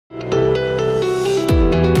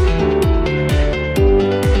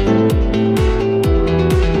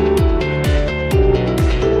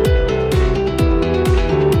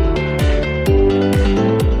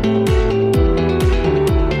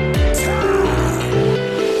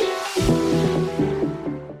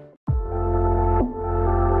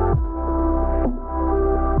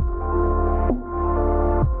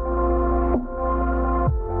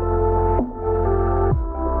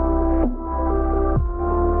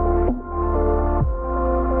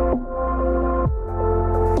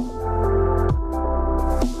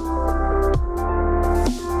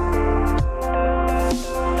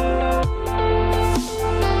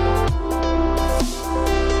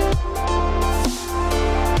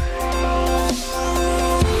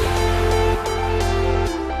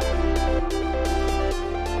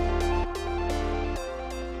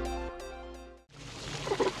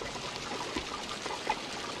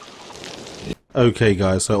Okay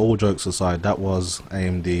guys, so all jokes aside, that was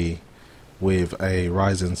AMD with a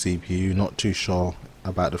Ryzen CPU. Not too sure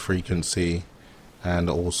about the frequency and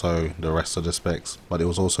also the rest of the specs, but it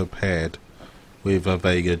was also paired with a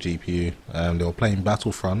Vega GPU. They were playing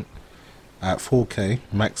Battlefront at 4K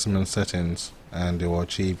maximum settings and they were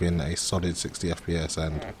achieving a solid 60 FPS,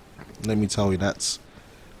 and let me tell you, that's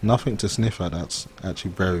nothing to sniff at. That's actually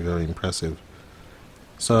very impressive.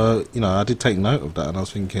 So, you know, I did take note of that, and I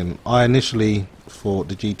was thinking, I initially thought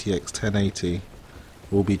the GTX 1080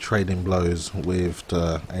 will be trading blows with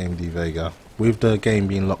the AMD Vega, with the game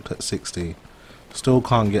being locked at 60. Still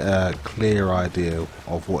can't get a clear idea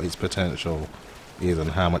of what its potential is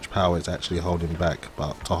and how much power it's actually holding back,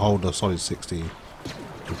 but to hold a solid 60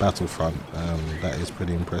 Battlefront, that is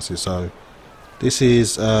pretty impressive. So this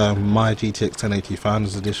is my GTX 1080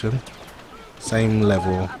 Founders Edition, same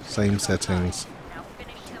level, same settings,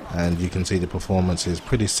 and you can see the performance is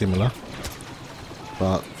pretty similar,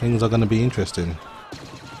 but things are going to be interesting.